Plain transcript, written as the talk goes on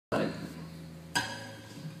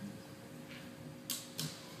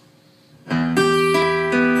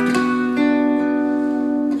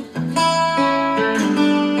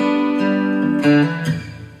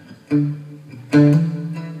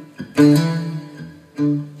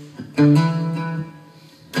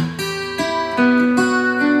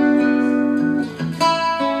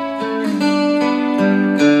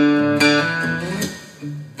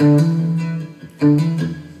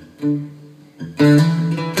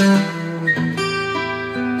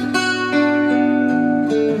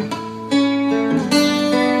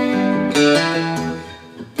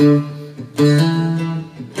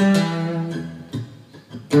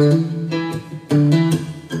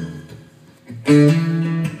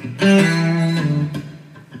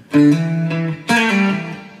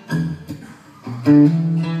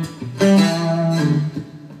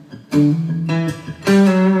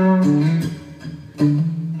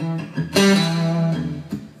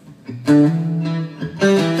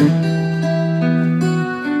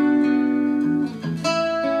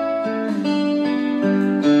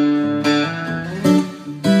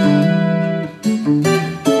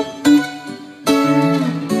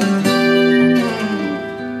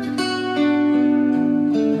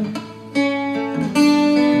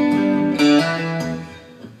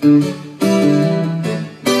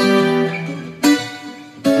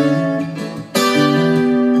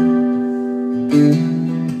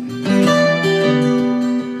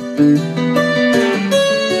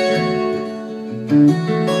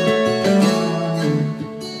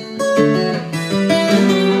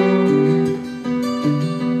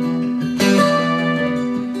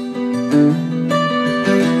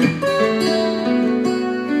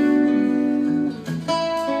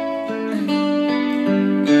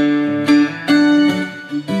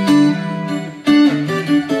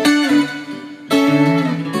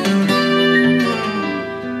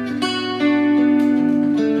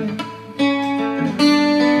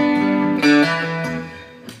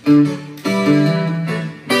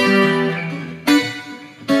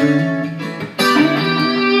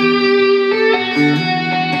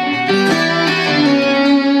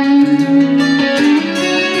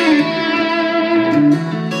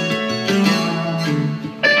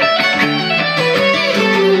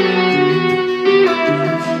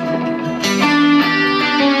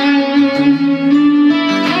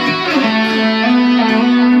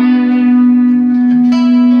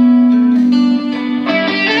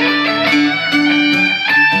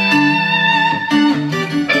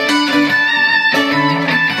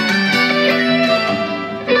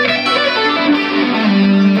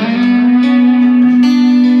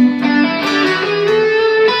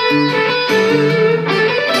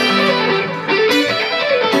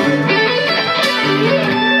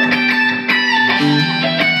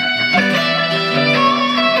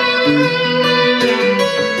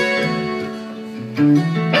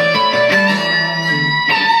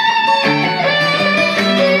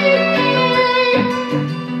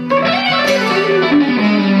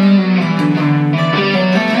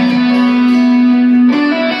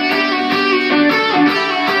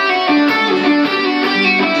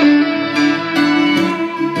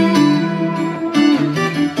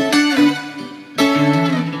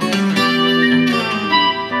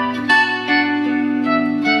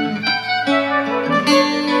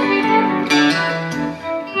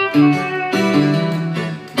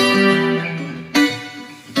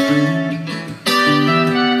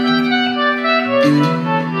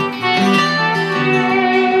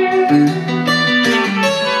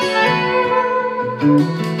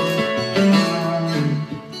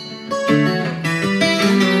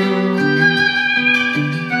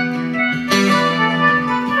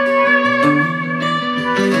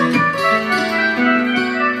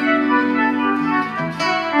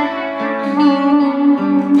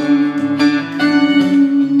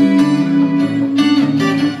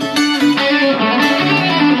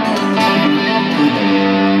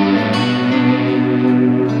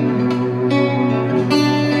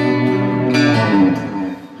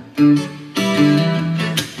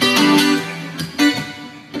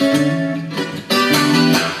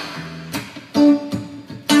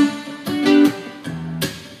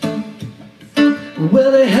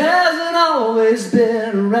Well, it hasn't always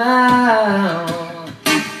been around,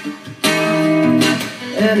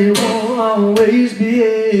 and it won't always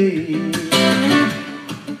be,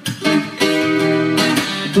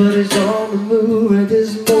 but it's on the move at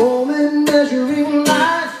this moment, measuring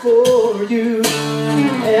life for you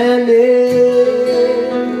and it.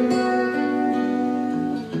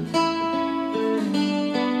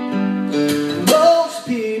 Most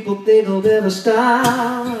people think they'll never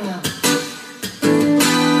stop,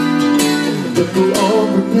 but go on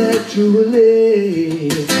perpetually,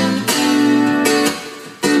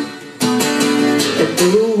 and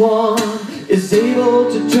no one is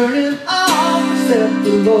able to turn it off except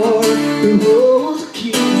the Lord who holds the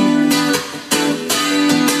key.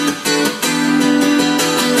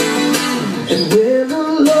 And when the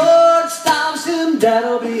Lord stops him,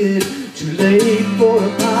 that'll be it. Too late for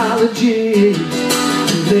apologies,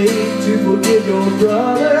 too late to forgive your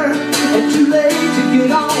brother, and too late to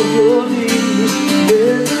get on your knees.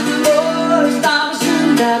 When the Lord stops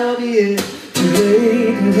him, that'll be it. Too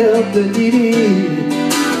late to help the needy,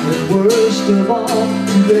 and worst of all,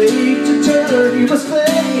 too late to turn. You must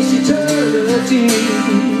face eternity.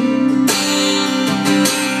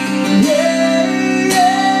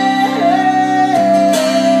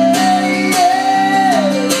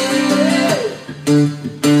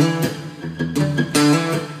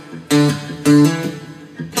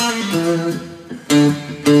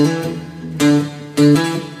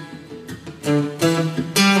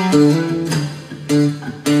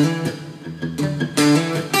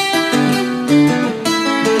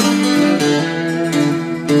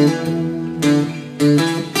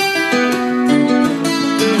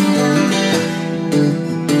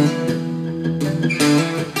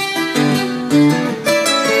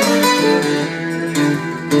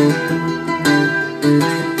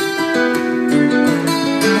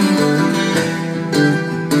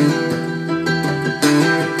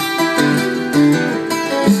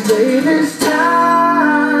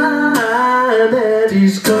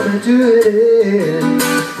 coming to an end.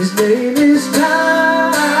 His name is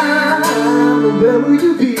time. Where will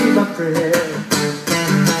you be, my friend?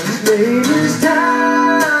 His name is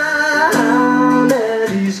time,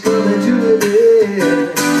 and he's coming to an end.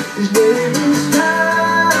 His name is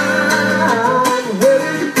time. Where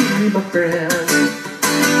will you be, my friend?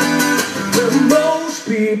 Well, most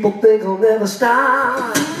people think I'll never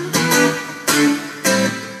stop,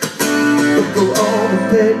 but go on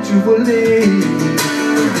perpetually.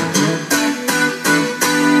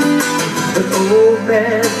 But old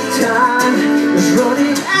man time is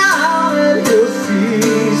running out, and he'll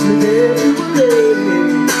freeze the every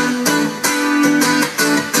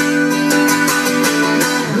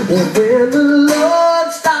well, when the Lord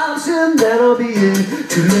stops him, that'll be it.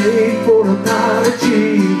 Too late for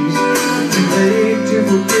apologies, too late to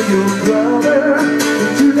forgive your brother,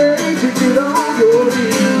 too late to get on your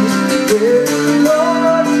knees. When the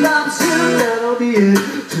Lord stops him, that'll be it.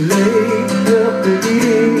 Too late to help the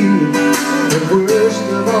needy, and worst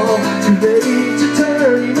of all, too late to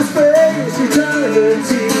turn. You must face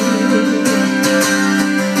eternity.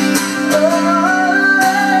 Oh,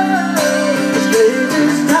 his name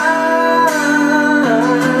is time,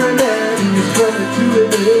 and he's coming to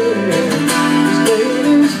an end. His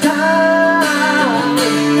name is time.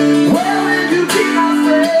 Where will you be, my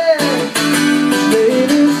friend? His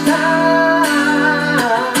name is time,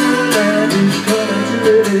 and he's coming to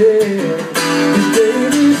an end. His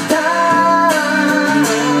name is time.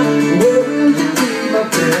 Where will you be, my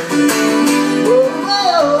friend?